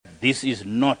This is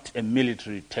not a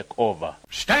military takeover.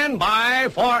 Stand by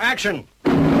for action.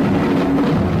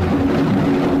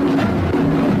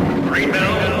 Greenville,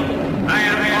 I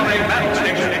am on a battle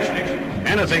station.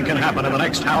 Anything can happen in the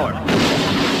next hour.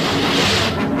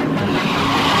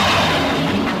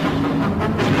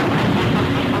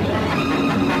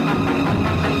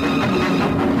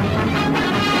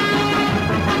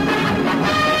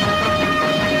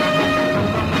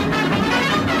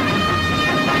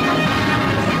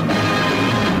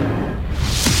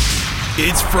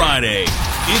 It's Friday,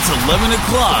 it's 11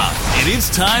 o'clock, and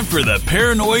it's time for the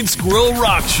Paranoid Squirrel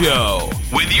Rock Show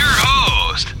with your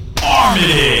host,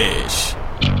 Armitage.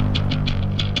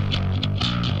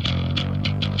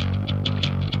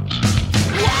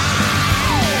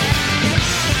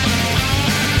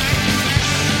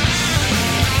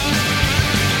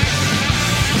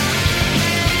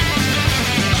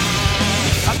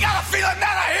 I got a feeling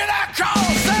that I hear that call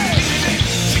say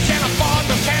she can't afford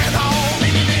the cannon.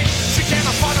 She can't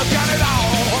afford to gun it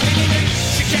all.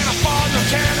 She can't afford the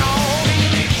cannon.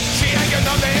 She ain't got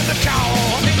nothing in the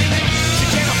call. She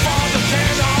can't afford the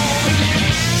cannon.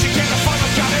 She can't afford to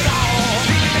gun it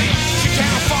all. She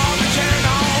can't afford the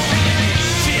cannon.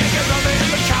 She ain't got nothing in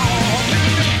the call.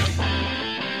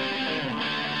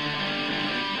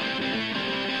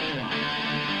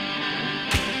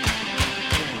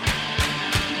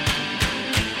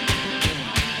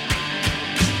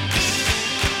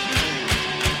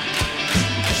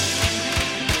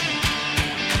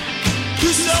 You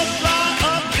so fly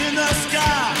up in the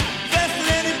sky, best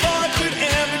any boy could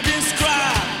ever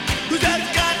describe. Who's that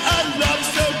got a love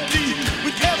so deep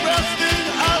with everything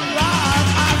alive?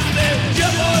 I said,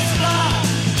 Jebbo's fly,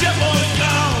 Jebbo's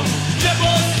down,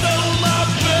 Jebbo's stole my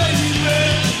baby.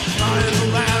 Flying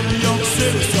around New York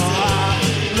City so high,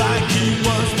 like he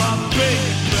was my baby.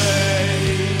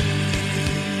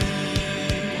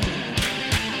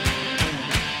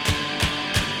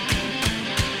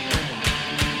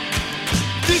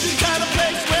 This is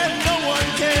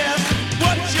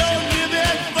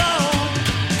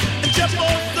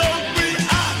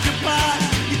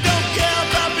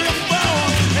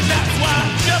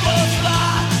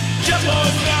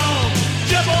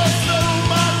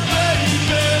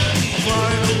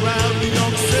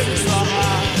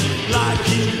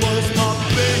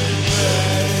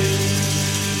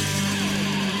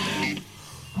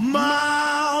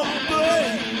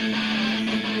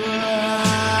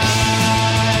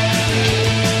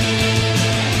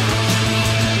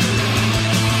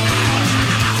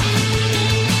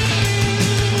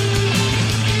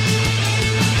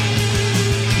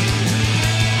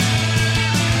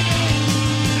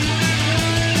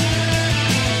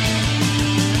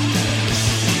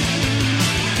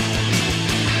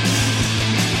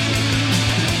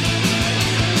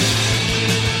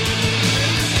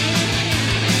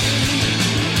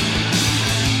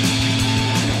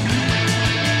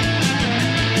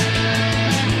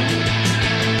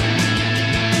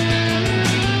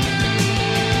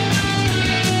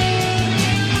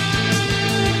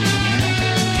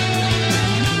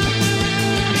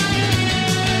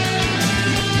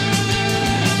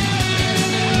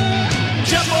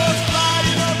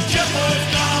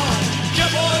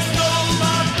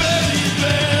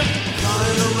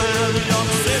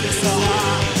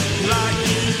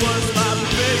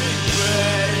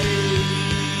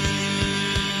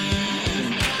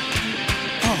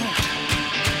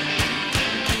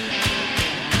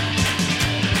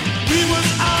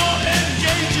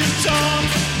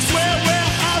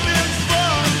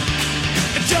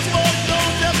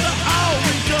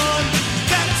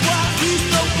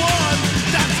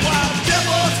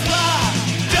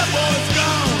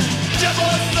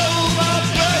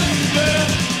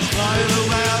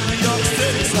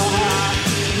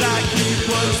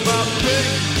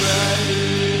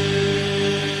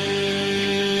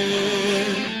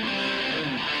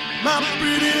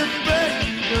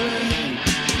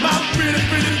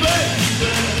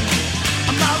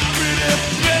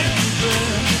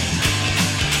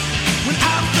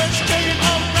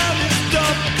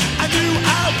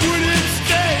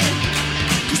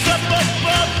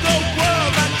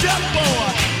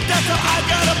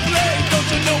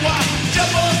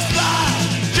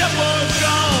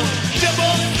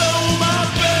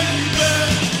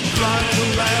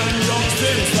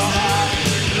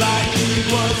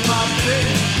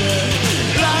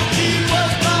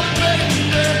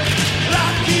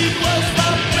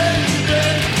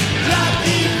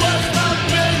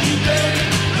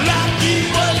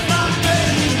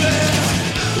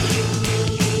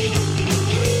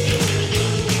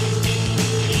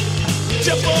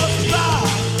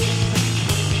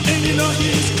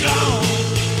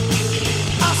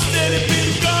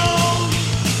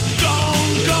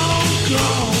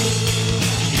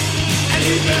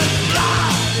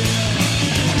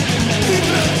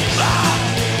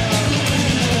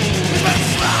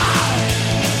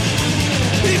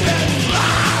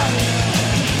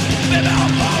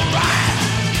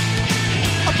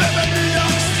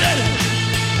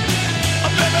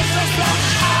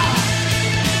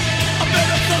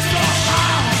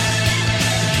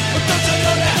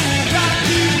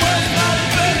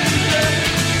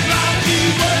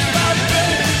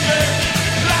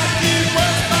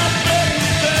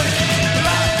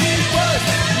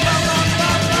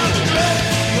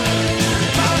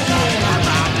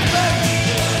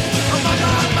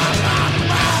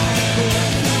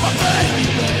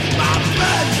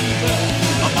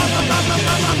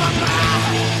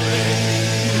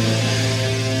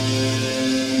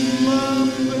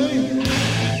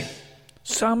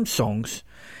some songs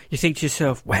you think to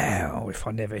yourself, wow, if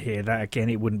I never hear that again,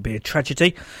 it wouldn't be a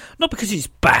tragedy. Not because it's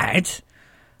bad,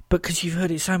 but because you've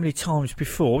heard it so many times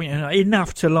before,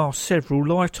 enough to last several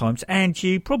lifetimes, and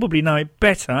you probably know it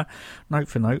better, note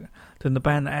for note, than the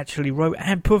band that actually wrote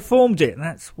and performed it. And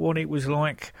that's what it was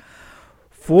like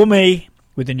for me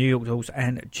with the New York Dolls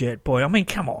and Jet Boy. I mean,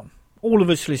 come on. All of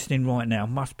us listening right now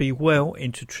must be well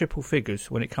into triple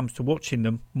figures when it comes to watching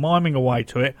them miming away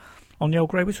to it on the old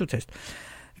grey whistle test.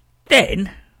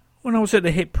 Then, when I was at the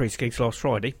Hit Priest gigs last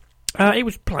Friday, it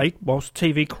was played whilst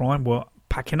TV Crime were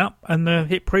packing up and the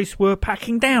Hit Priests were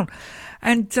packing down.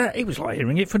 And it was like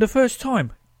hearing it for the first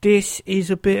time. This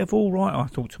is a bit of all right, I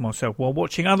thought to myself, while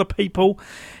watching other people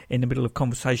in the middle of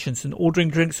conversations and ordering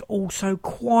drinks, also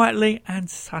quietly and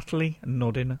subtly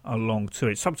nodding along to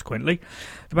it. Subsequently,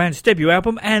 the band's debut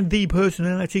album and the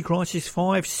Personality Crisis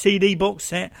 5 CD box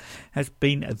set has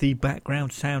been the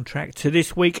background soundtrack to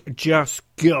this week just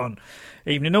gone.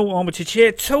 Evening all, Armitage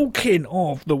here, talking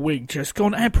of the week just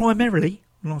gone, and primarily,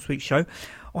 last week's show,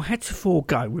 I had to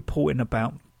forego reporting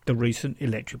about the recent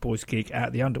Electric Boys gig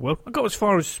at the Underworld. I got as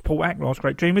far as support act Last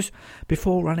Great Dreamers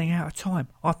before running out of time.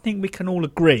 I think we can all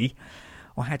agree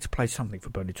I had to play something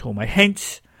for Bernie Torme.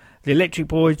 Hence, the Electric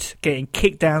Boys getting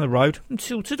kicked down the road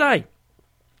until today.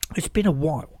 It's been a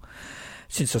while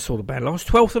since I saw the band last.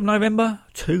 12th of November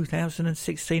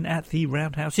 2016 at the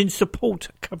Roundhouse in support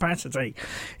capacity.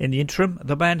 In the interim,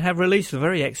 the band have released the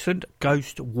very excellent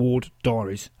Ghost Ward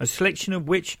Diaries, a selection of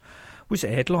which was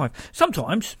aired live.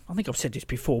 Sometimes, I think I've said this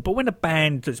before, but when a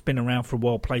band that's been around for a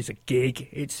while plays a gig,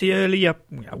 it's the earlier,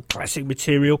 classic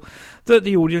material that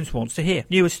the audience wants to hear.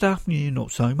 Newer stuff,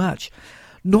 not so much.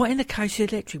 Not in the case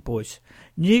of Electric Boys.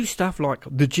 New stuff like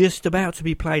the just about to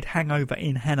be played Hangover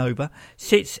in Hanover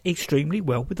sits extremely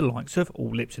well with the likes of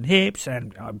All Lips and Hips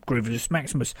and Grievous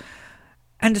Maximus.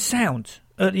 And the sound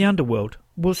at the Underworld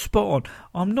was spot on.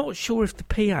 I'm not sure if the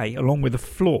PA, along with the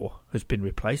floor, has been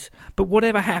replaced, but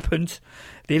whatever happened,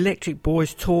 the Electric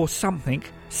Boys tore something,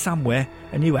 somewhere,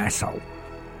 a new asshole.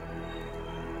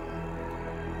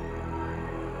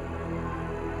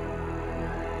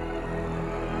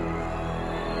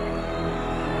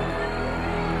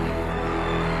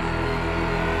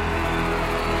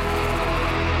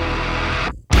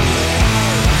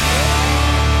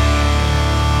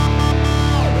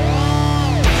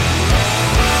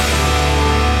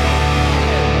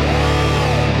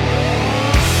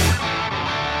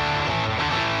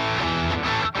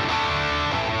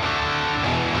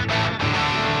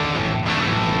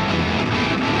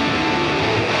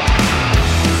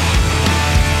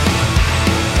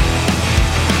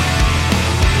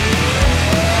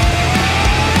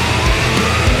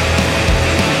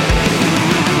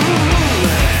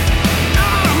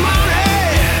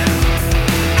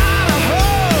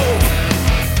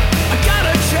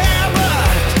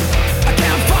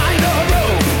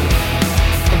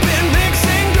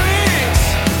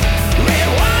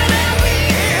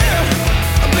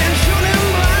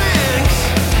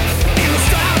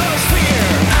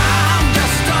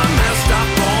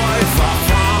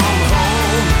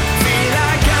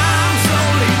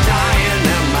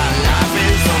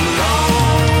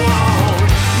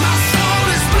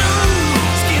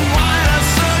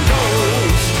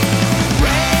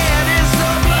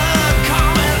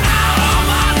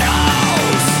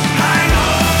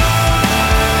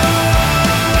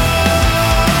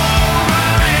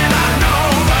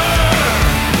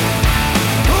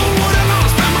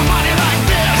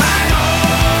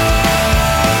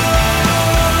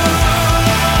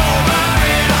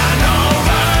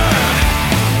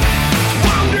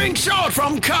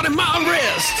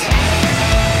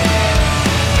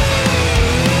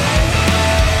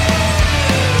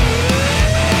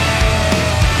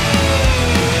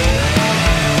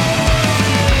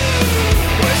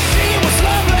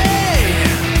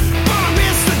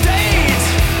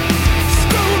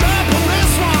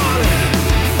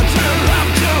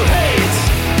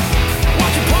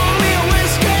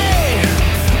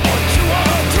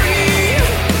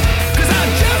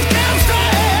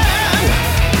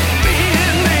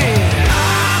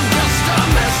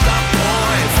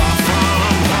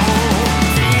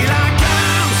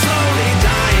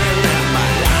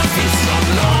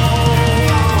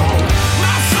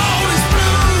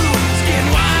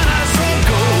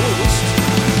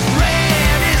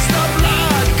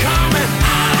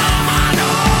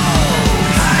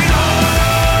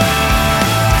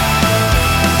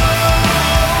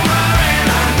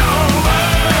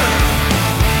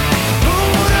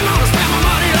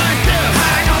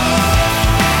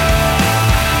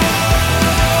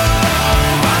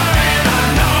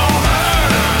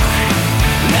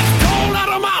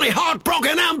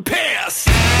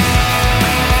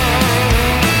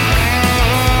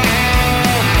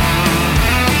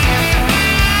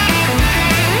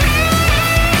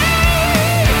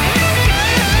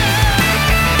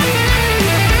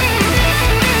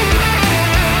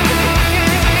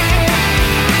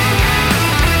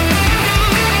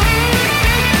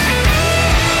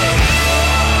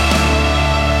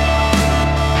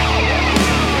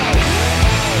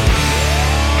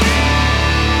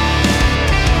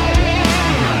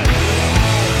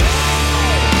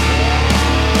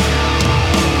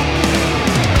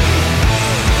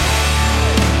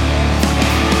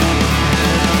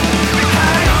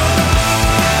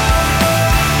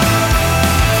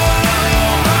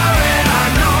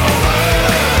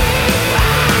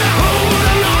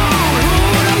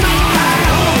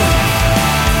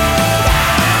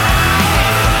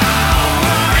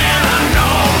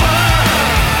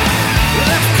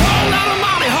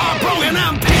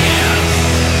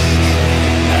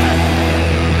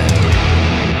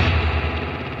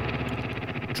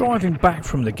 Driving back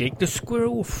from the gig, the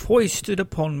Squirrel foisted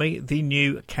upon me the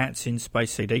new Cats in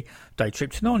Space CD, Day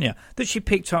Trip to Narnia, that she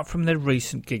picked up from their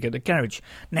recent gig at the garage.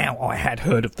 Now, I had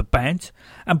heard of the band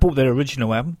and bought their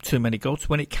original album, Too Many Gods,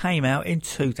 when it came out in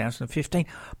 2015,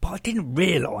 but I didn't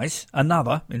realise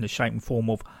another, in the shape and form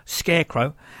of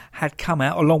Scarecrow, had come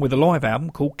out along with a live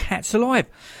album called Cats Alive.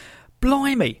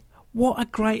 Blimey! What a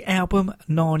great album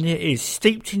Narnia is,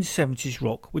 steeped in 70s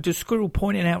rock, with the Squirrel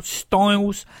pointing out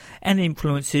styles and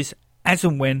influences as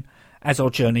and when as our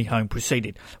journey home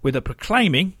proceeded, with her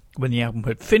proclaiming, when the album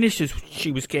had finished as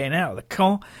she was getting out of the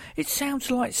car, it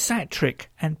sounds like Satrick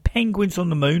and Penguins on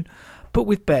the Moon, but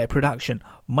with better production.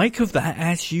 Make of that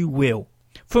as you will.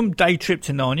 From Day Trip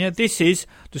to Narnia, this is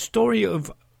the story of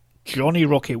Johnny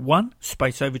Rocket 1,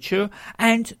 Space Overture,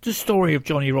 and the story of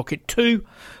Johnny Rocket 2,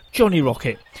 Johnny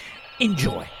Rocket.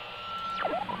 Enjoy.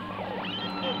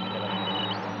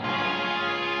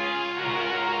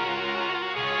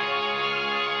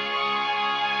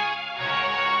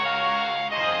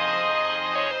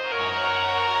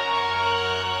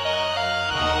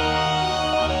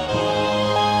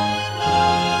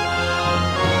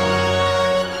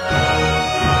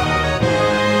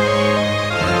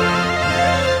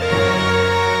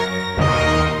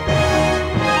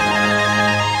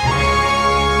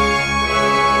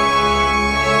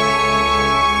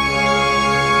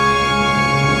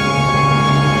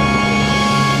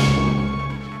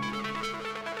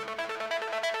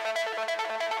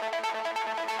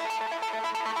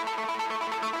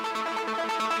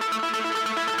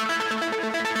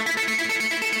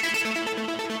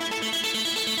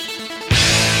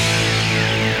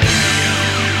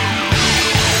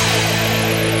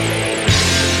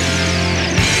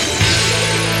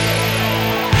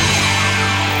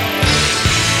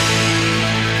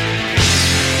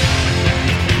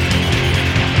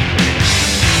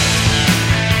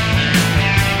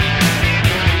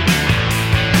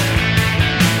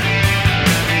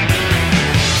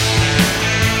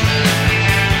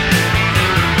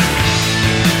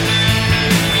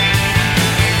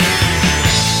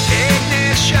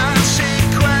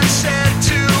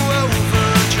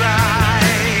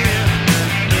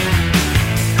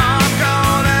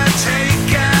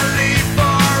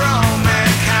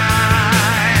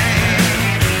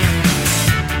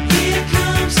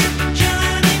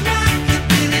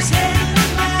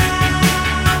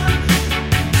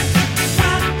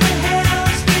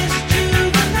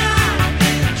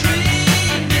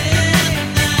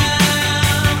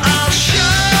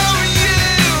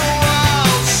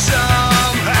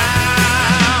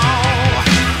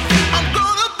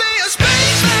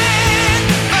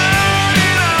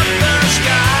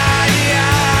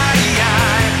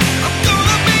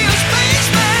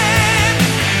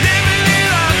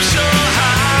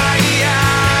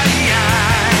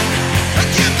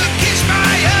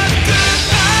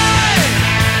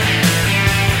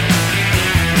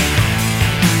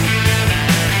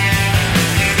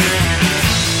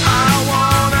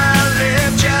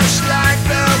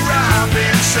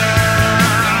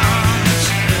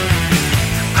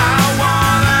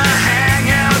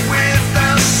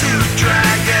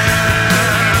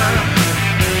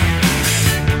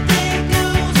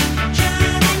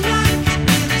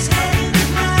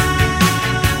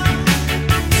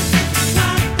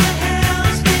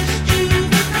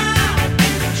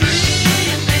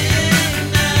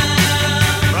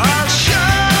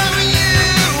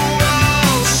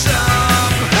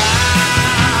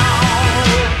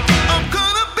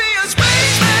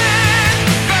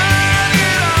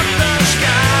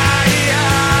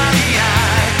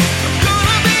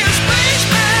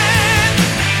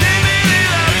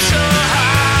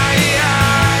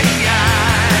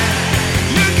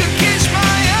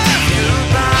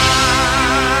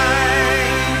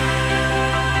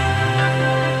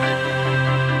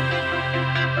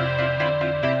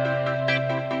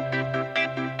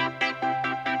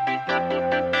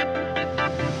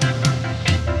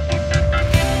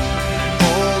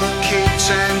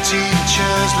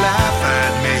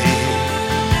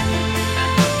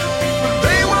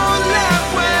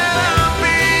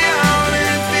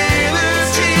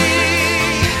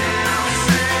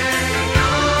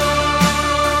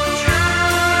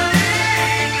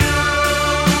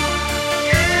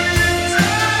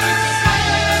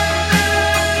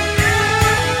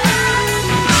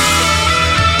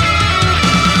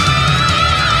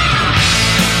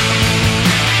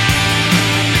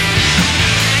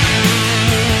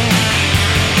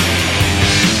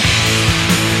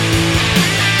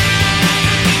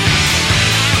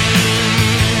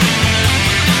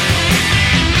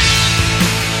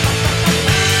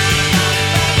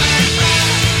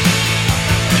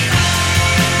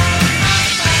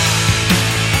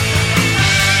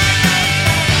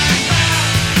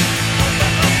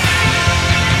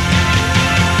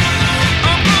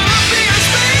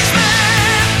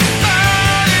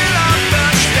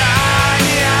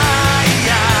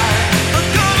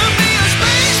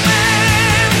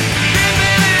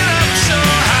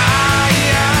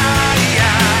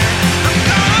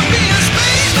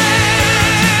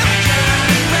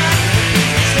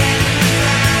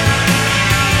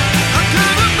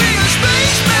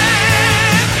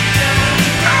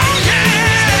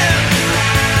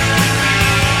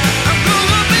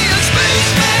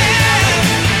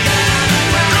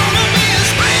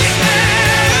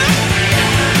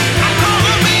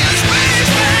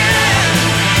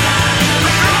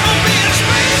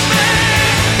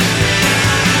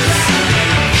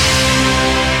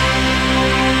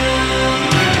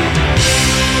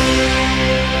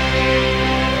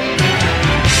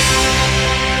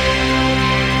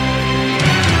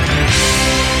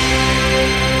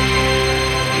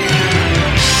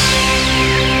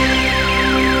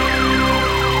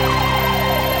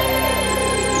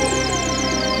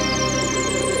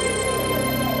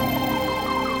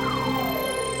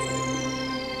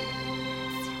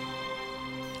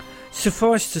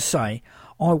 Suffice to say,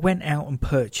 I went out and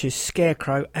purchased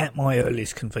Scarecrow at my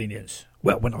earliest convenience.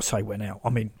 Well, when I say went out,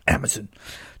 I mean Amazon.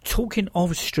 Talking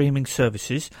of streaming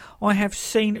services, I have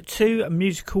seen 2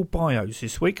 musical bios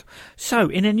this week. So,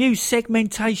 in a new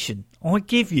segmentation, I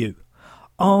give you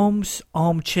Arm's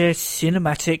Armchair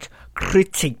Cinematic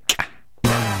Critique.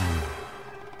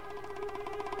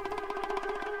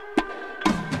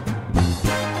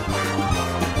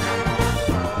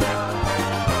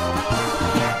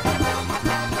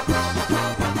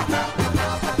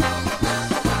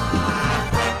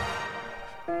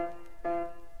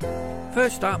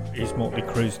 First up is Motley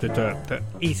Crue's The Dirt, that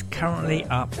is currently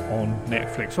up on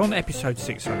Netflix. On episode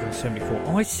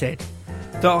 674, I said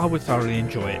that I would thoroughly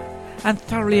enjoy it. And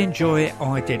thoroughly enjoy it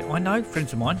I did. I know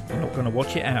friends of mine are not going to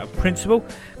watch it out of principle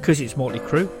because it's Motley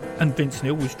Crue and Vince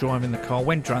Neil was driving the car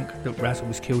when drunk that Razzle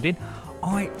was killed in.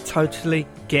 I totally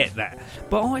get that.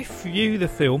 But I view the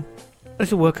film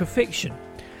as a work of fiction.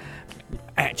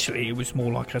 Actually, it was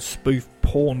more like a spoof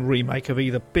porn remake of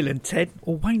either Bill and Ted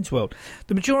or Wayne's World.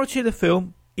 The majority of the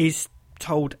film is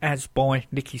told as by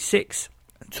Nikki Sixx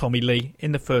and Tommy Lee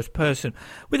in the first person,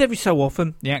 with every so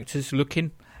often the actors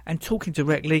looking and talking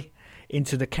directly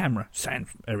into the camera, sans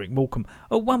Eric Morecambe.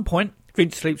 At one point,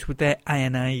 Vince sleeps with their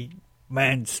A&A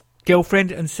man's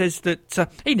girlfriend and says that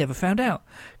he never found out.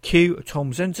 Cue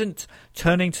Tom Zenzant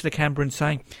turning to the camera and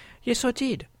saying, "Yes, I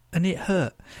did, and it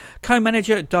hurt."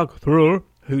 Co-manager Doug Thriller,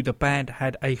 who the band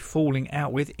had a falling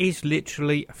out with, is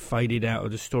literally faded out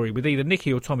of the story, with either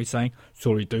Nicky or Tommy saying,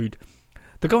 "Sorry, dude."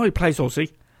 The guy who plays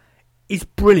Ozzy is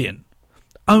brilliant,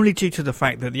 only due to the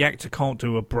fact that the actor can't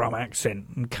do a Brum accent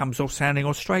and comes off sounding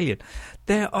Australian.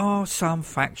 There are some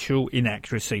factual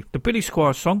inaccuracy. The Billy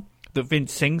Squire song that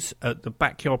Vince sings at the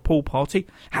backyard pool party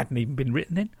hadn't even been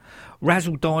written then.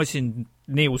 Razzle dies in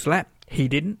Neil's lap. He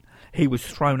didn't. He was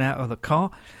thrown out of the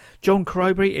car. John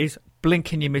Corroboree is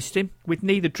blinking you missed him, with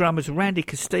neither drummers Randy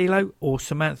Castillo or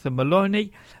Samantha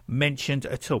Maloney mentioned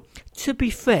at all. To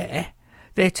be fair,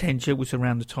 their tenure was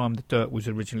around the time The Dirt was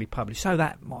originally published, so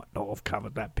that might not have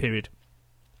covered that period.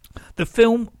 The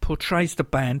film portrays the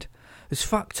band as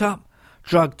fucked up,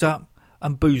 drugged up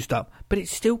and boozed up, but it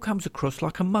still comes across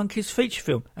like a Monkees feature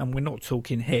film, and we're not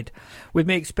talking Head, with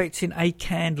me expecting a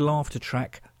canned laughter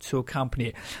track to accompany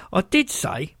it. I did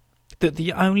say that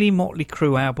the only Motley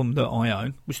Crue album that I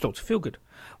own was Dr. Feelgood.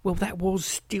 Well, that was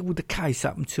still the case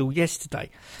up until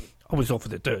yesterday. I was offered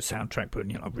the Dirt soundtrack, but,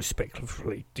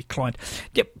 respectfully declined.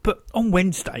 Yeah, but on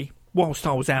Wednesday, whilst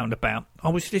I was out and about, I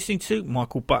was listening to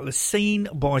Michael Butler's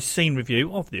scene-by-scene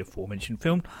review of the aforementioned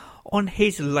film on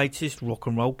his latest Rock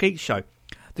and Roll Geek show.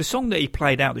 The song that he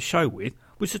played out the show with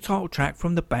was the title track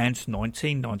from the band's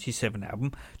 1997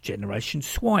 album Generation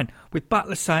Swine, with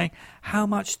Butler saying how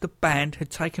much the band had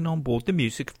taken on board the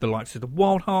music of the likes of the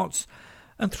Wild Hearts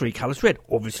and Three Colours Red.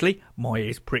 Obviously, my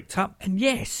ears pricked up, and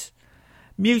yes,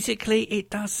 musically it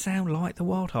does sound like the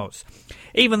Wild Hearts.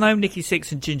 Even though Nikki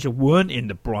Sixx and Ginger weren't in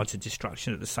the Brides of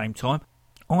Destruction at the same time,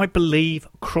 I believe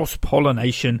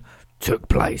cross-pollination took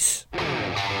place.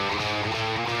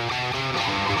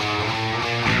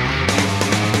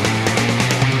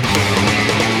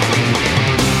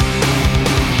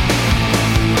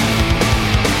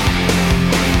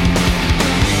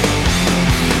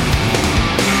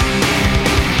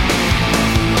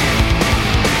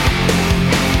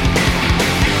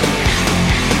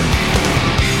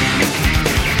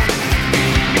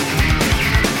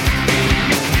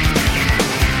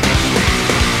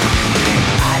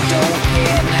 I don't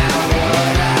care now.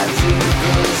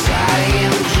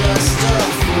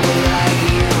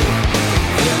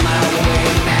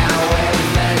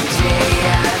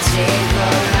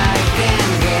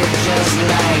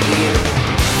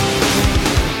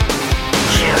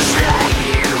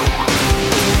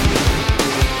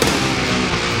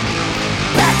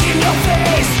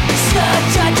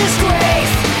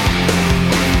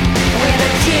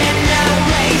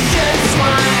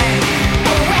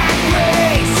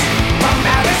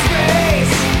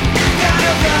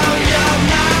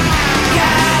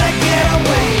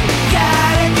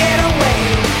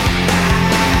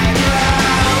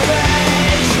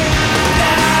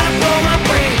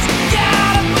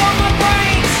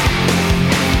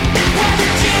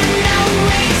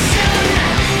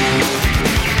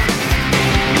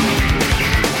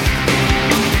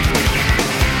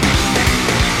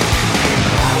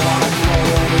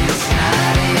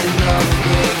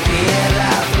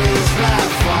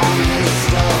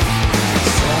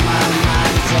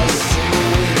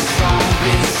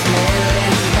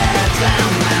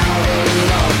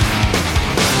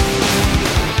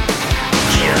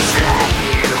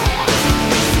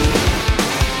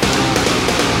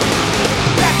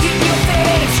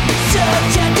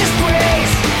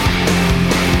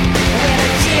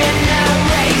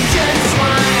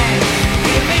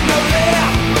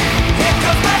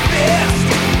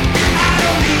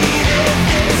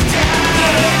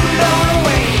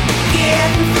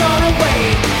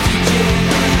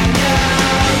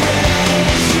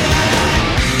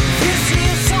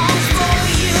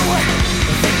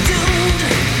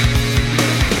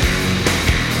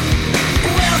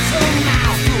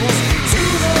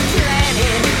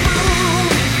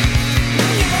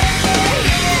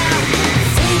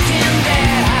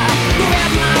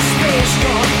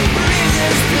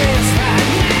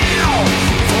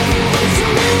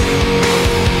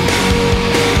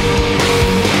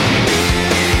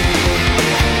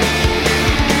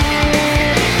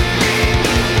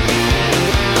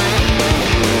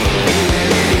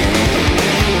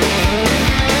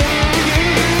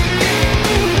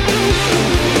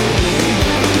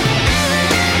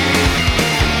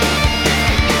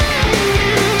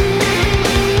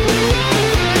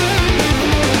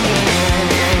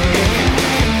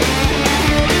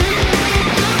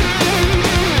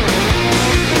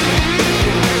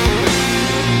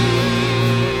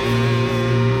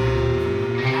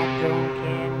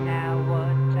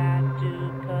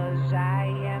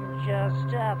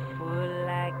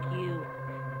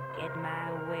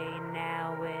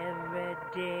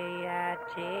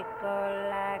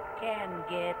 can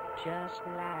get just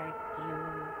like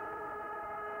you.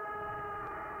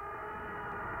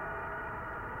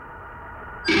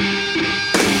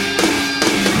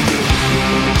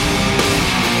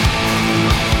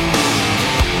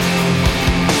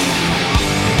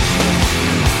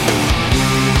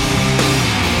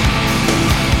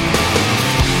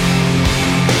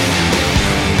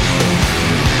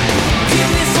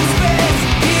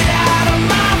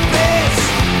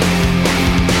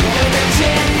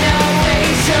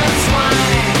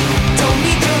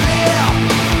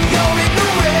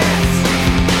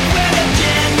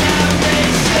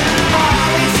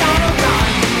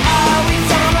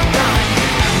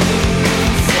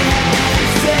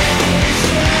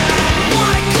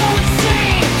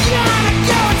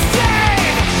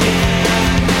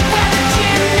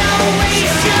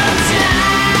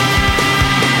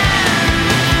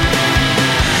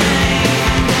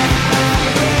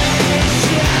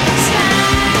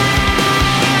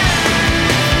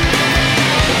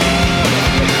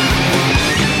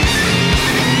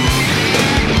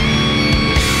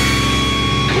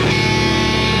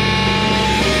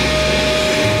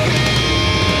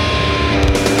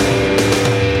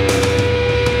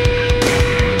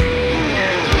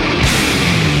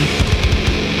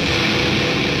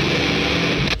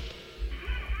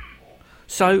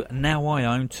 So now I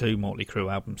own 2 Motley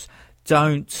Crue albums.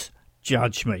 Don't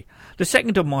judge me. The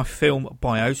second of my film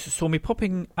bios saw me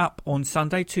popping up on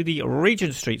Sunday to the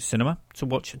Regent Street Cinema to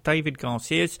watch David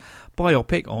Garcia's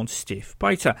biopic on Stiff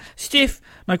Beta. Stiff,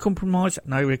 no compromise,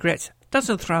 no regrets.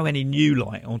 Doesn't throw any new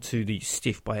light onto the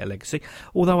Stiff Beta legacy,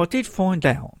 although I did find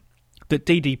out that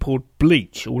Dee Dee poured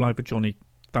bleach all over Johnny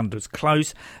Thunder's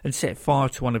clothes and set fire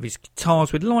to one of his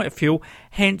guitars with lighter fuel,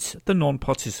 hence the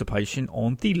non-participation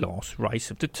on the last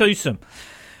race of the twosome.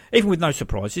 Even with no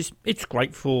surprises, it's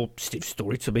great for Stiff's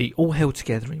story to be all held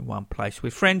together in one place,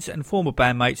 with friends and former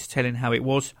bandmates telling how it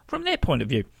was from their point of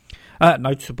view.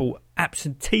 Notable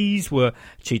absentees were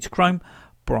Cheetah Chrome,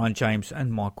 Brian James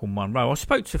and Michael Monroe. I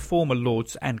spoke to former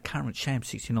Lords and current Sham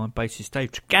 69 bassist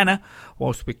Dave Tragana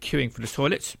whilst we're queuing for the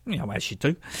toilets, as you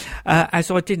do, as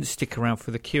I didn't stick around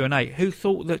for the Q&A, who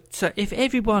thought that if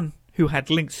everyone who had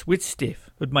links with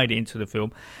Stiff had made it into the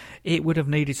film, it would have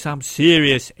needed some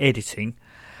serious editing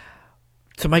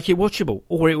to make it watchable,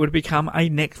 or it would have become a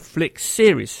Netflix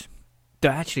series.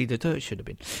 Actually, the dirt should have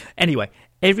been. Anyway,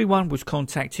 everyone was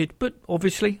contacted, but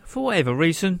obviously, for whatever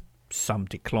reason, some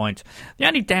declined. The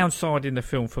only downside in the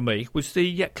film for me was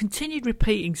the continued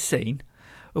repeating scene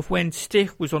of when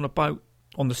Stiff was on a boat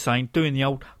on the Seine doing the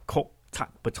old cock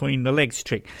tuck between the legs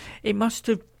trick. It must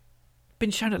have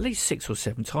been shown at least 6 or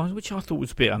 7 times, which I thought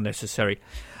was a bit unnecessary.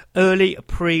 Early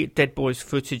pre-Dead Boys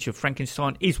footage of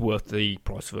Frankenstein is worth the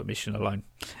price of admission alone.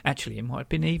 Actually, it might have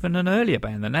been even an earlier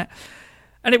band than that.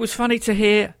 And it was funny to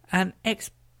hear an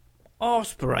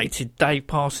exasperated Dave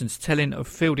Parsons telling of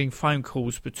fielding phone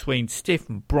calls between Stiff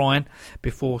and Brian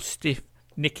before Stiff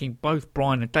nicking both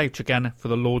Brian and Dave Tragana for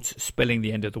the Lords, spelling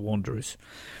the end of the Wanderers.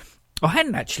 I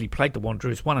hadn't actually played the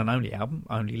Wanderers' one and only album,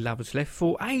 Only Lovers Left,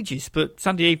 for ages, but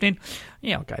Sunday evening, I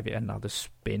gave it another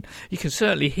spin. You can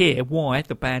certainly hear why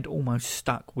the band almost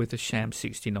stuck with the Sham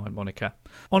 69 moniker.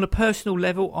 On a personal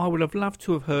level, I would have loved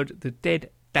to have heard the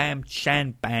Dead Damn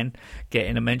Shan band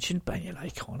getting a mention, but you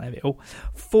can't have it all.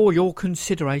 For your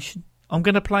consideration, I'm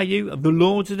going to play you The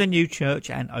Lords of the New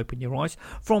Church and Open Your Eyes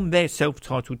from their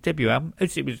self-titled debut album,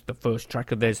 as it was the first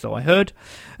track of theirs that I heard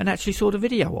and actually saw the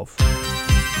video of.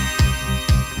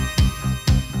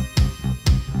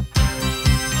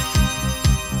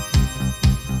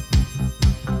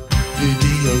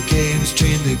 Video games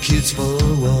train the kids for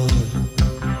war.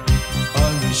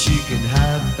 Only she can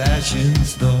have fashion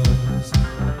stores.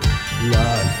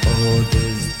 Law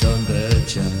orders done their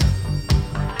job.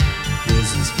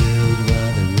 Prisons filled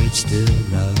while the rich still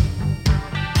rob.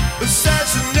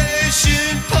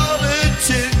 Assassination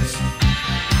politics.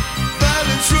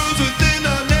 Violence rules within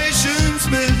our nation's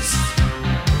midst.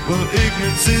 Well,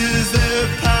 ignorance is their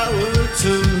power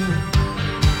too.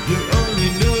 You only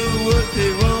know what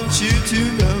they want you to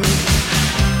know.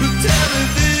 But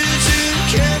television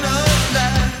cannot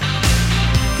lie.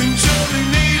 Controlling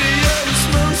media with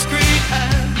smoke screen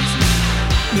eyes.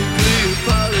 Nuclear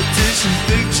politicians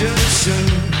picture show.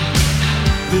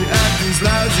 The acting's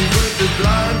lousy but the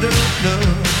blind don't know.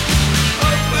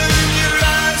 Open your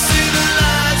eyes, see the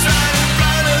lights right in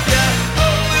front of ya.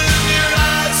 Open your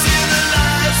eyes, see the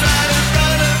lights right in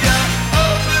front of ya.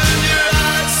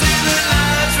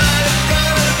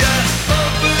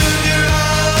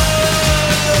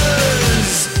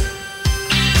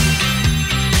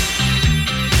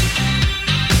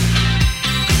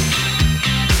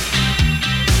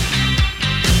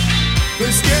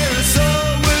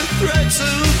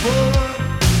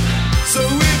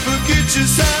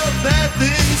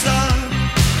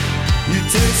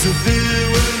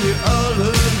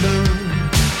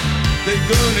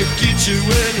 hit you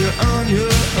when you're on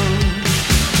your own.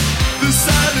 The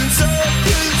silence of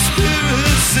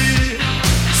conspiracy,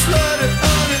 slaughter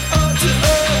on and on to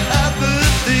all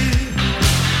apathy.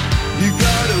 You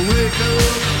gotta wake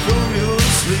up from your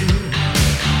sleep,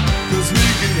 'cause we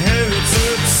can hear it's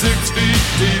up 6 feet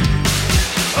deep.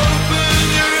 Open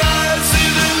your eyes, see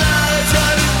the lights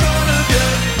right in front of you.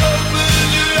 Open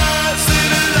your eyes, see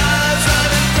the lights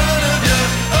right in front of you.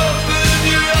 Open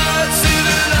your eyes, see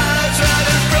the lights right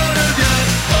in front of you.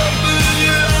 Open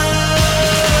your eyes.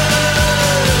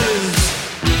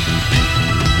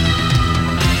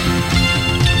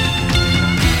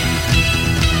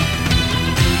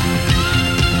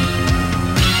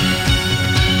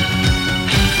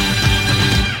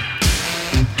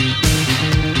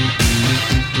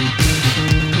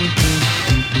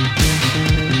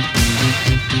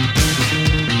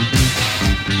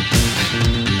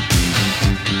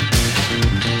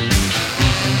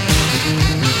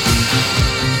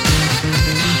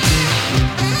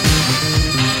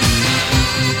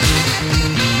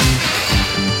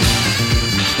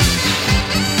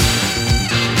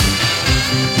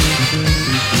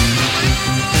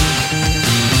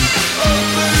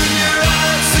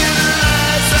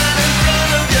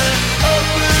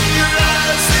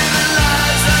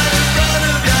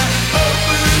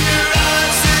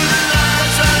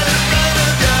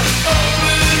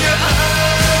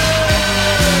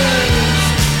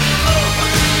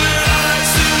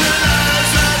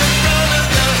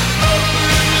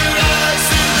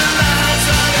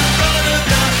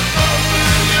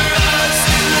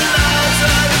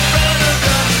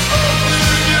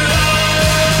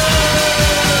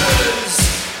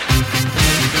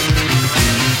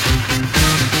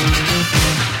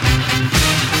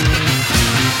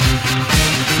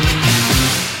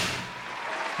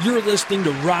 You're listening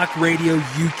to Rock Radio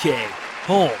UK,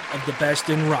 home of the best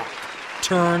in rock.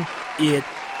 Turn it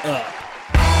up.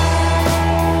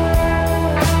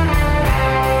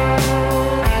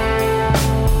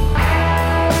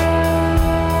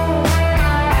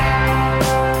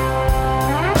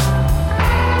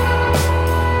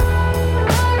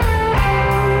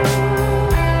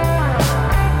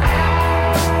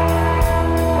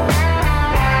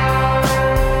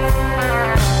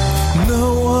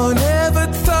 No one ever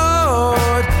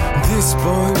thought this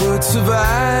boy would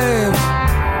survive.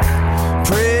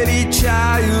 Pretty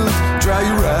child, dry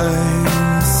your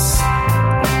eyes.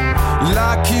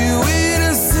 Lock you in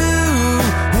a zoo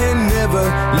and never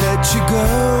let you go.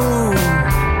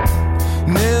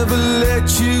 Never let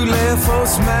you laugh or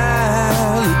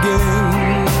smile again.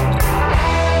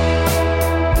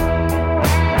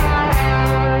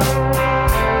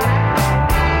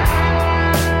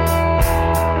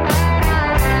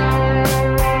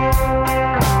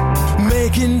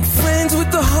 Making friends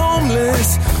with the homeless,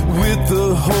 with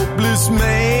the hopeless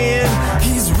man.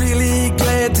 He's really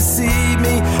glad to see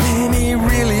me, and he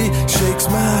really shakes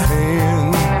my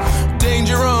hand.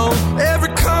 Danger on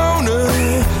every corner,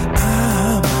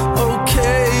 I'm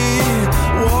okay.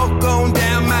 Walk on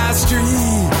down my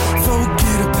street,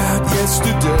 forget about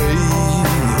yesterday.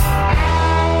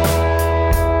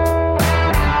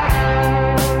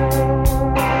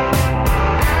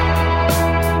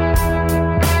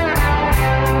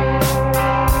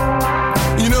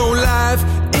 You know life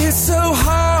is so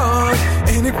hard,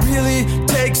 and it really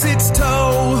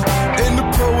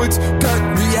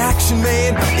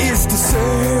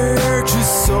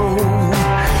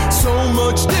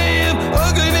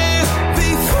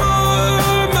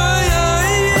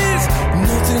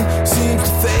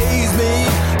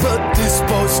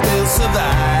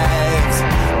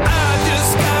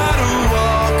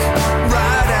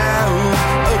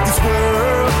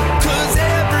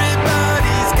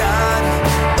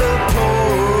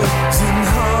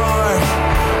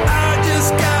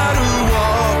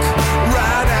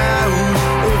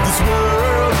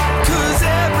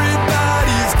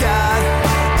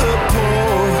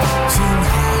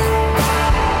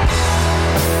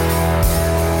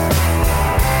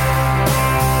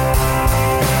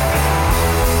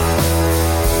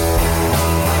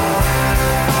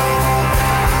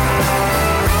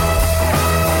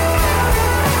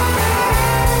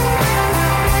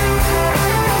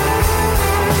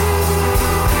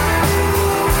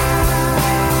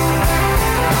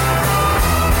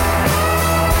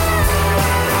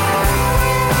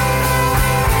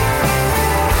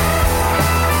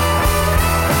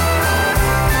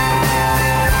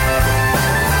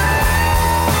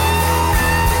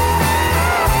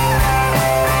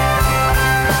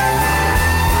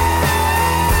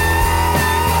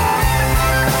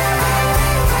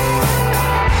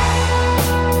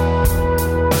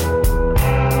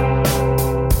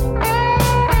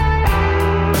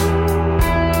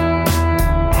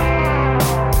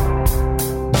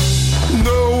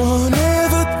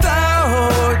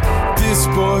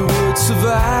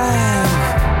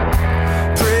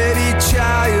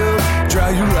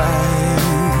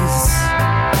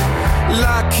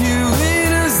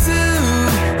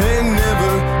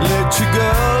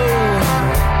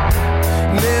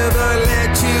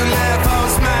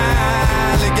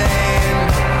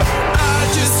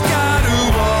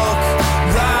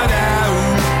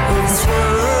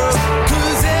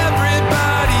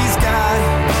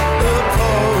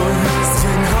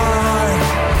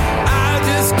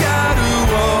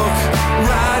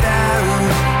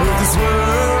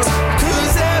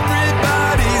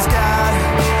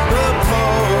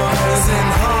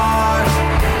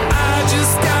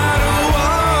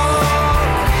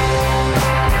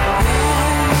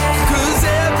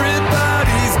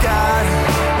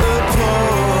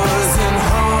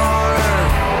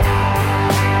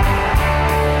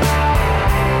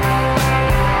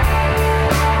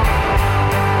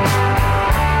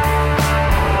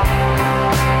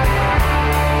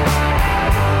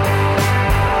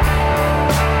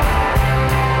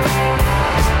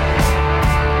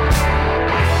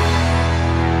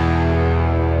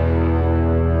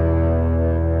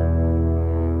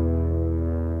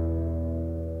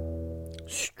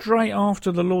after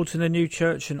the Lords in the New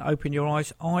Church and Open Your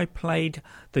Eyes, I played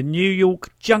the New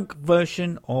York junk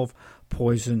version of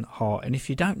Poison Heart. And if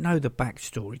you don't know the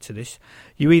backstory to this,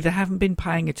 you either haven't been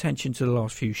paying attention to the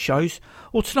last few shows,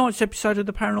 or tonight's episode of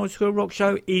the Paranoid Squirrel Rock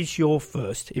Show is your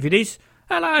first. If it is,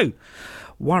 hello!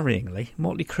 Worryingly,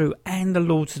 Motley Crue and the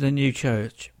Lords of the New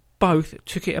Church both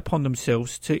took it upon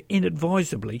themselves to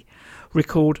inadvisably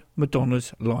record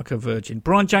Madonna's Like a Virgin.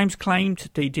 Brian James claimed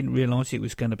that he didn't realise it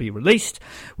was going to be released,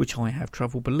 which I have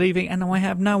trouble believing, and I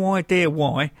have no idea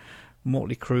why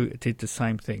Motley Crue did the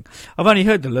same thing. I've only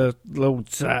heard the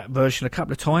Lord's version a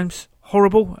couple of times.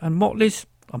 Horrible, and Motley's,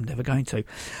 I'm never going to.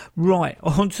 Right,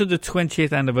 on to the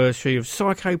 20th anniversary of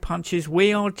Psycho Punch's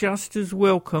We Are Just As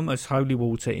Welcome as Holy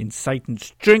Water in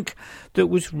Satan's Drink, that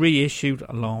was reissued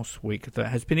last week, that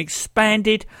has been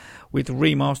expanded with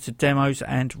remastered demos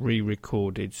and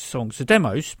re-recorded songs. The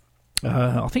demos,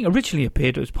 I think, originally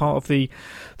appeared as part of the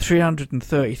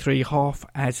 333 Half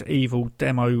as Evil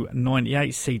Demo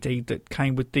 98 CD that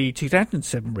came with the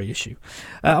 2007 reissue.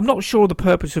 I'm not sure the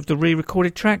purpose of the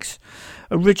re-recorded tracks.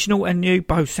 Original and new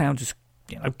both sound as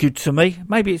good to me.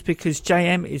 Maybe it's because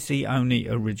JM is the only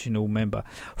original member.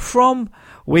 From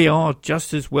We Are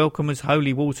Just As Welcome as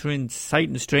Holy Water in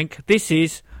Satan's Drink, this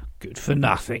is Good For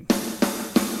Nothing.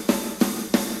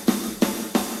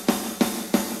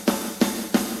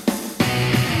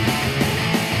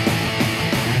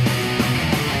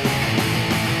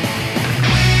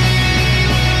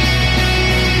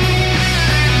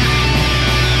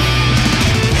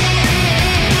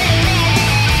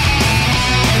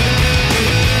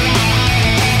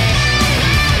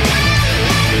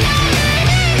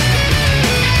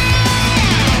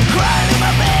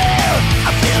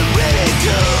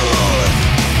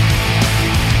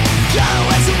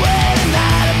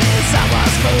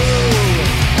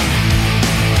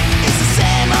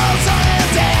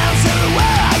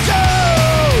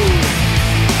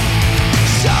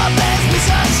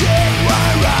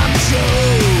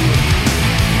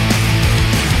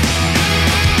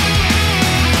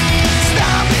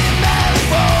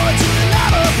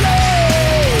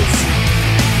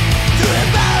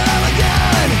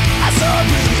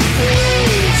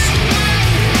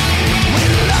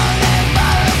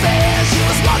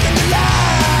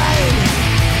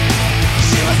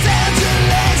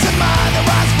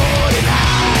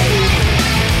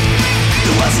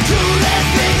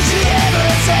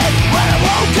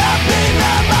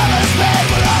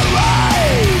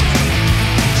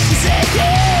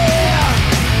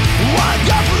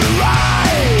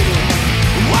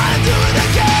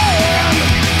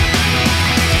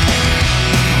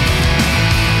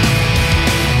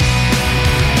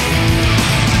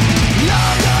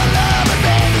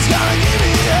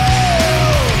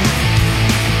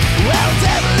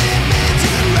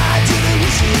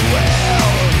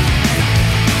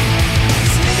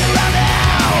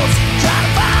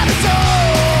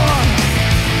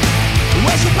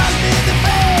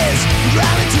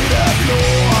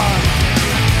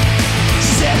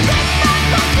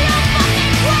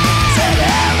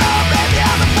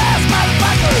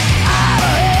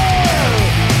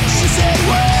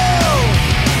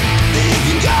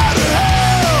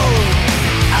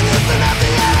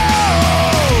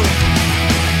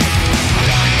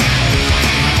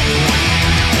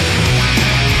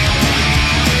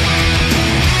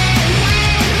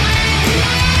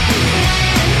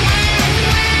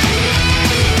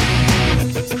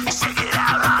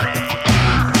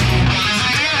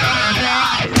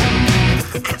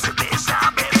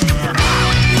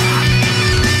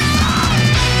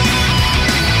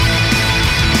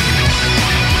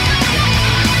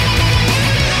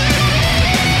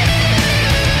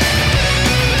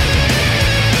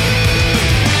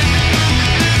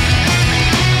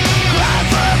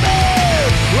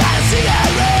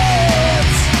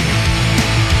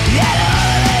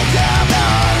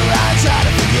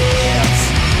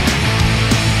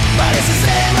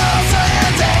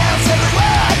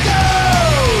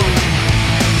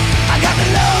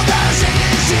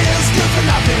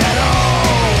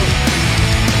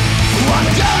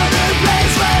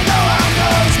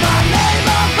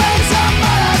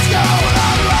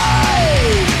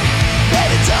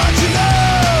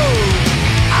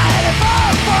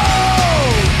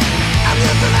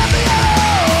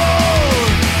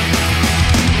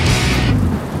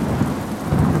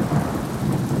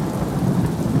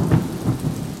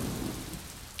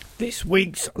 This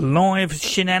week's live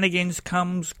shenanigans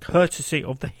comes courtesy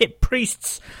of the Hip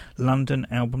Priests' London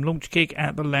album launch gig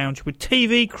at the Lounge with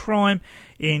TV Crime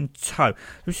in tow.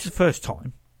 This is the first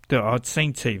time that I'd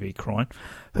seen TV Crime,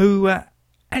 who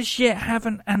as yet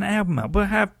haven't an album out, but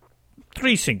have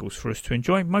 3 singles for us to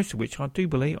enjoy, most of which I do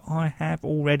believe I have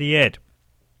already aired.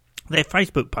 Their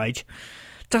Facebook page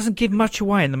doesn't give much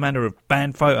away in the manner of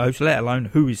band photos, let alone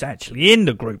who is actually in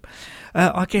the group.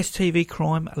 I guess TV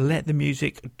Crime let the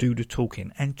music do the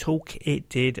talking, and talk it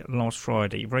did last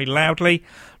Friday, very loudly,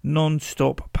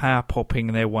 non-stop power popping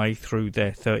their way through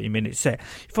their 30-minute set.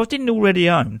 If I didn't already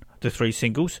own the 3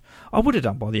 singles, I would have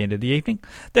done by the end of the evening.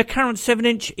 Their current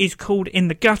 7-inch is called In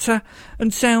the Gutter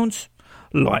and sounds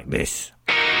like this.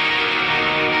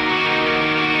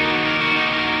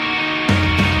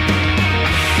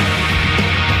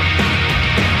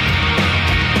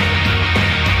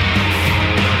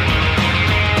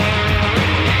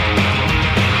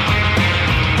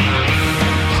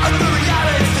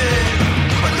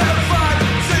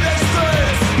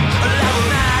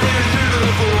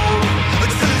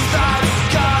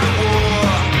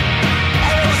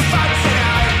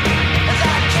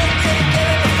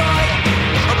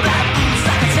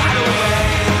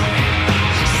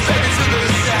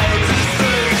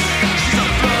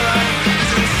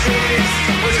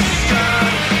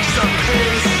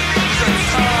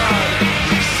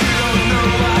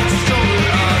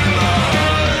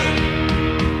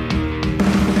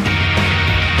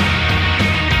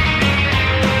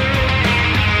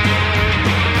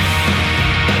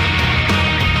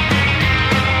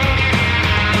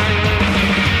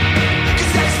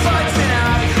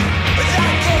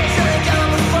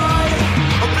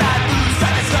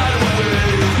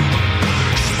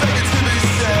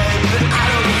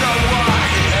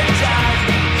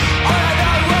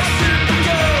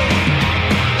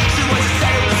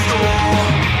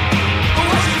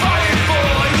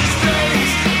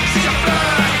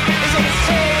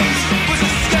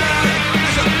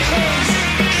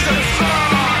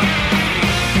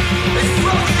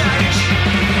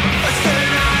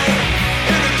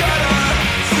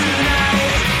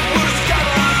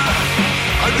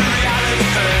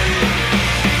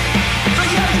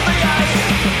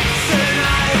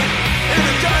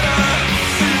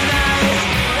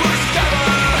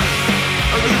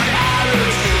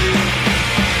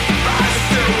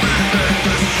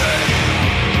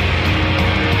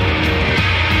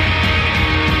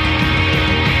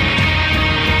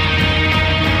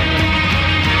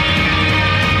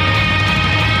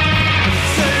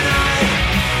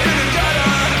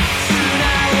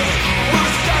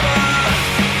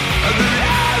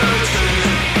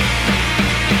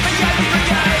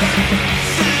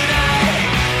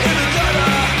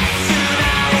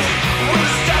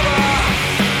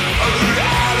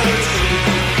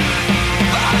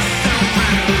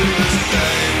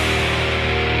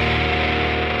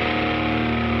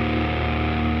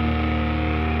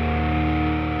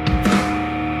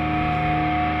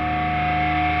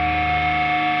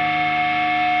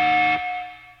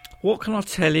 What can I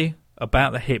tell you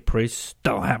about the Hippies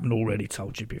that I haven't already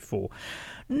told you before?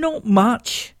 Not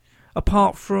much,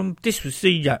 apart from this was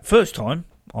the first time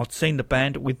I'd seen the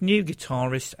band with new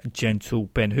guitarist Gentle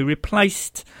Ben, who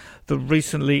replaced the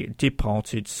recently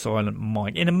departed Silent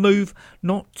Mike in a move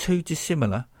not too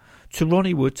dissimilar to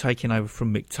Ronnie Wood taking over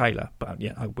from Mick Taylor, but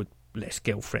with less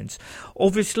girlfriends.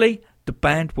 Obviously, the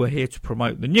band were here to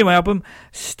promote the new album,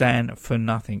 Stand for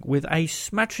Nothing, with a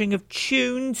smattering of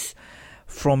tunes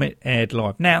from it aired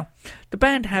live. Now, the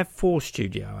band have 4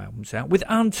 studio albums out, with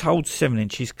untold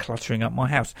 7-inches cluttering up my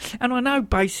house. And I know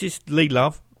bassist Lee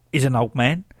Love is an old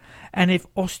man, and if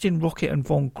Austin Rocket and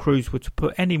Von Cruz were to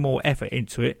put any more effort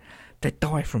into it, they'd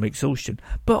die from exhaustion.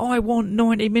 But I want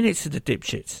 90 minutes of the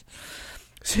dipshits.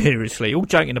 Seriously, all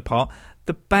joking apart,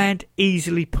 the band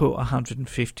easily put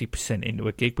 150% into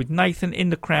a gig, with Nathan in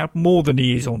the crowd more than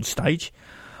he is on stage,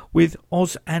 with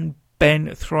Oz and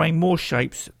Ben throwing more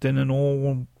shapes than an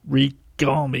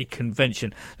origami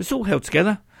convention. It's all held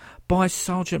together by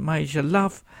Sergeant Major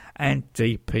Love and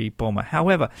DP Bomber.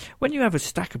 However, when you have a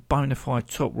stack of bona fide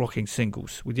top rocking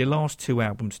singles with your last 2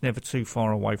 albums never too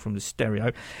far away from the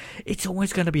stereo, it's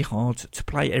always going to be hard to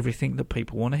play everything that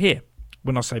people want to hear.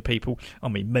 When I say people, I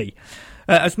mean me.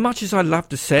 As much as I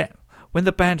loved the set, when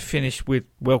the band finished with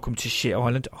Welcome to Shit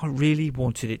Island, I really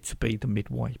wanted it to be the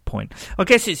midway point. I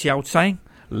guess it's the old saying,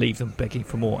 leave them begging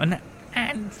for more.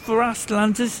 And for us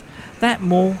Londoners, that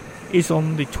more is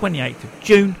on the 28th of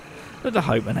June at the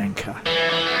Hope and Anchor.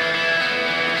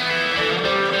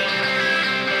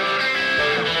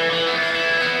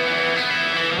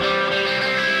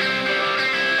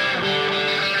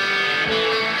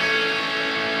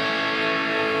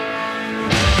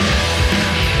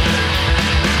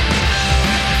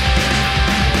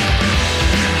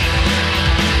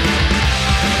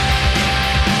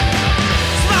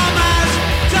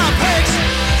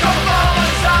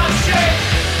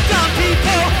 Dumb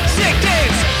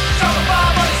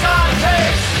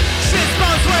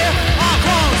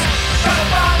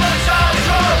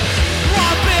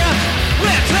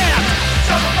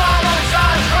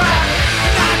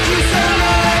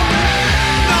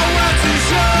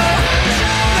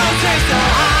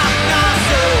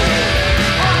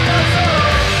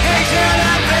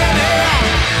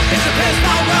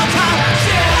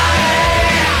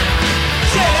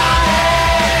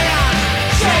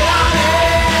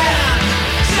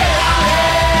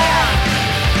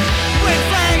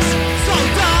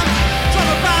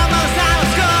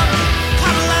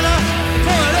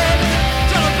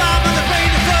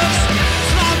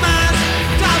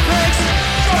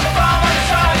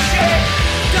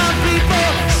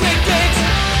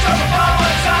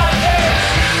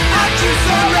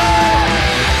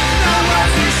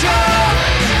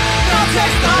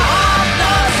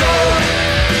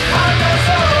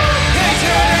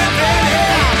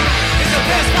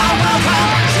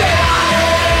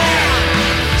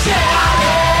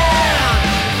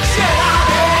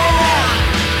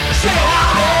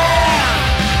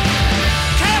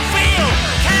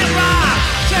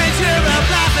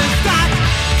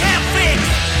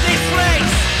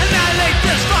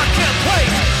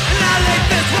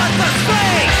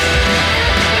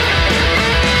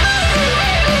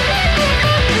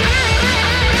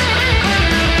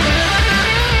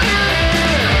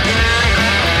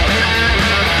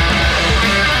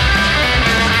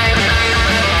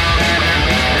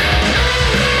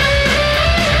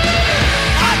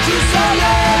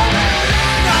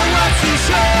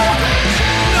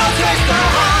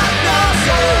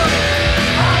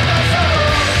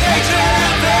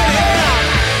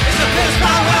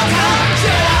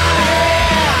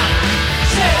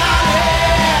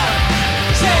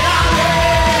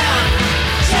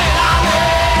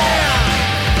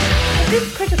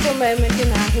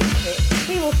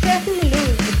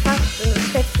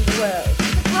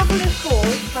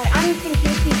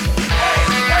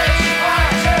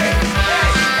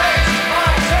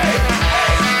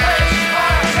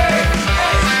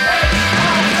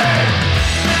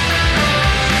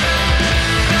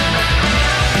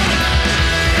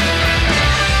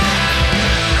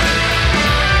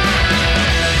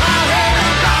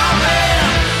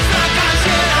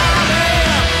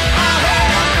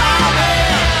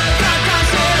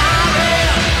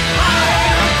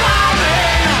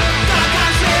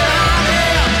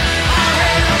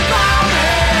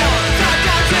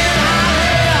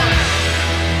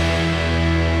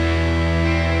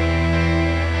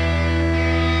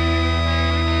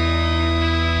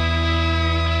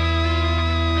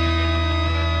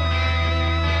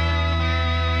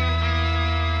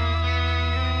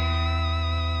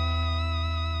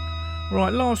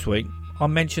Right, last week I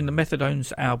mentioned the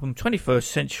Methadone's album 21st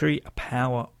Century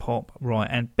Power Pop, right,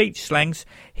 and Beach Slangs.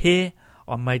 Here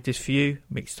I made this for you,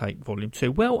 mixtape volume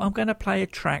 2. Well, I'm going to play a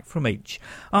track from each.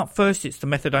 Up first, it's the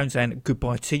Methadones and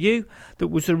Goodbye to You, that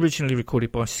was originally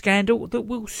recorded by Scandal, that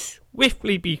will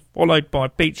swiftly be followed by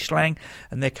Beach Slang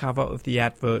and their cover of the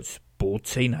Adverts' Bored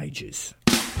Teenagers.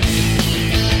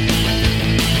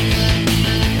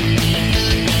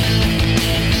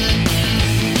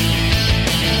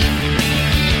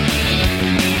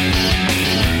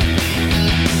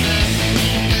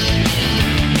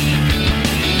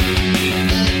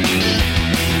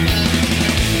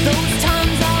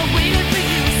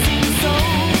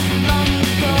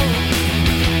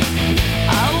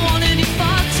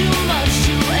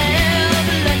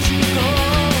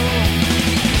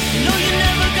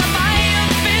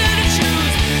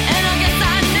 And I'm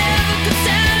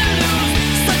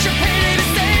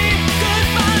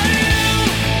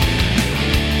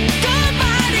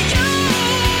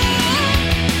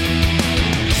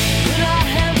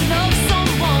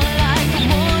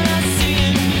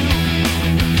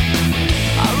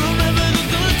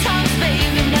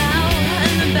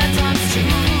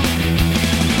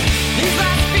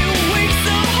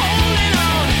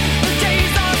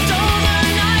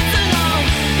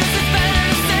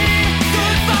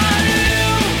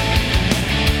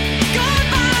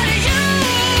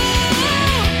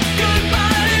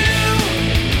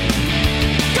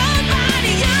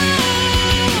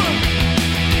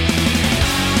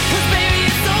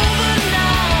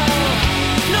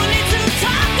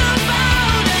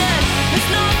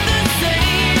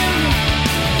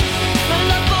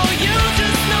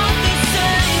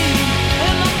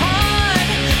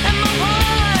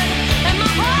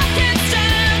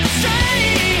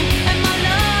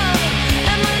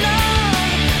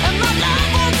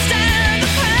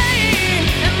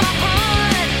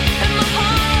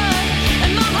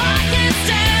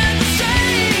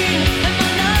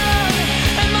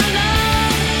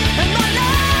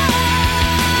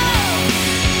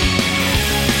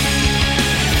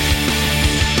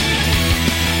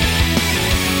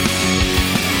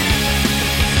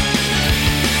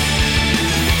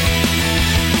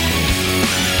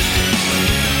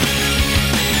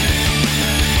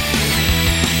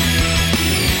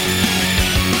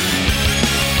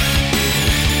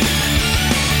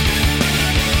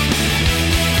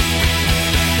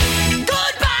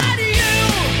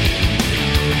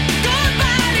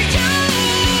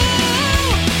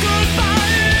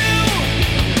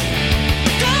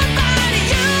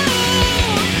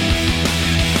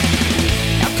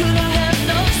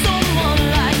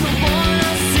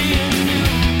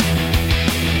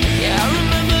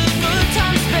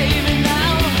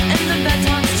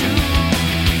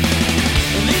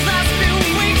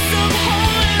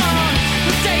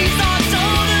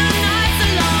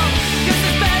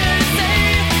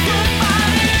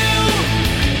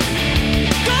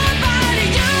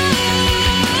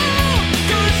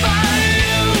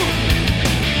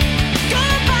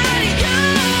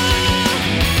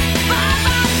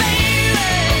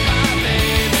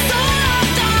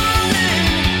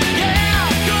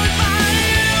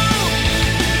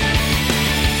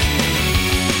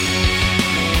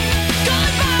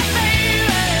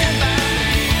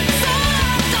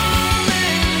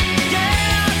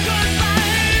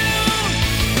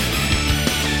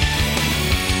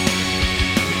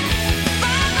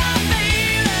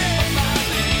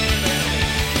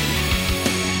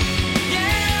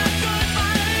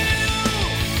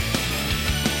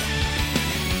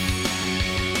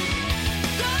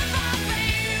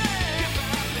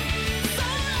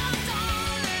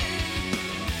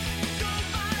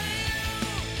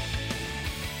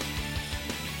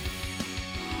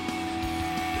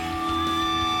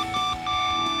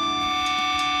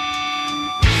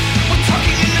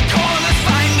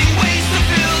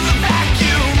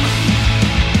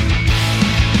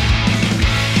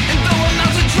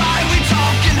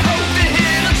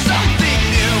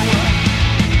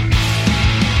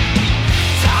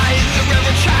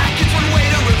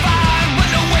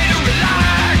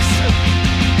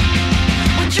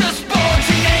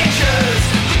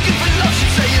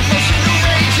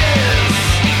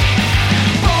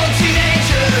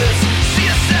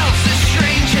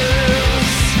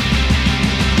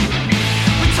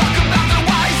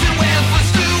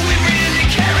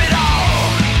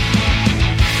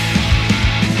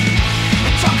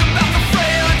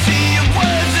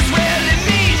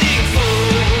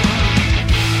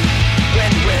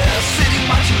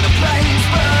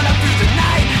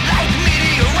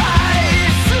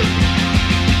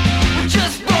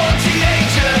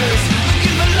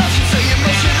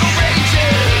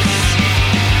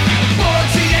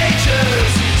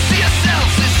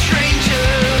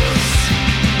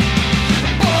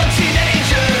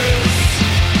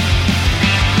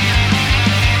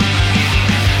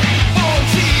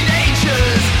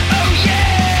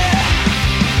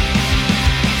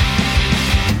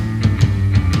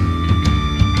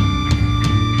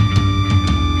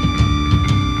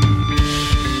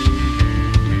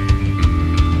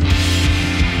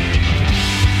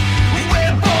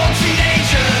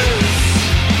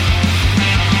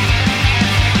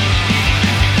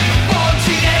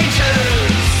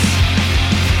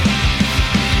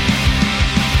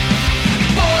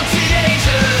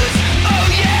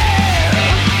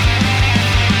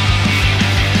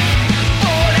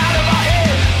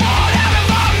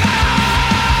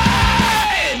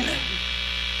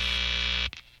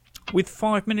with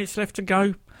 5 minutes left to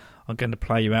go, I'm going to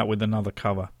play you out with another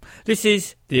cover. This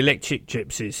is the Electric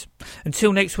Gypsies.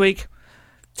 Until next week,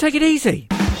 take it easy.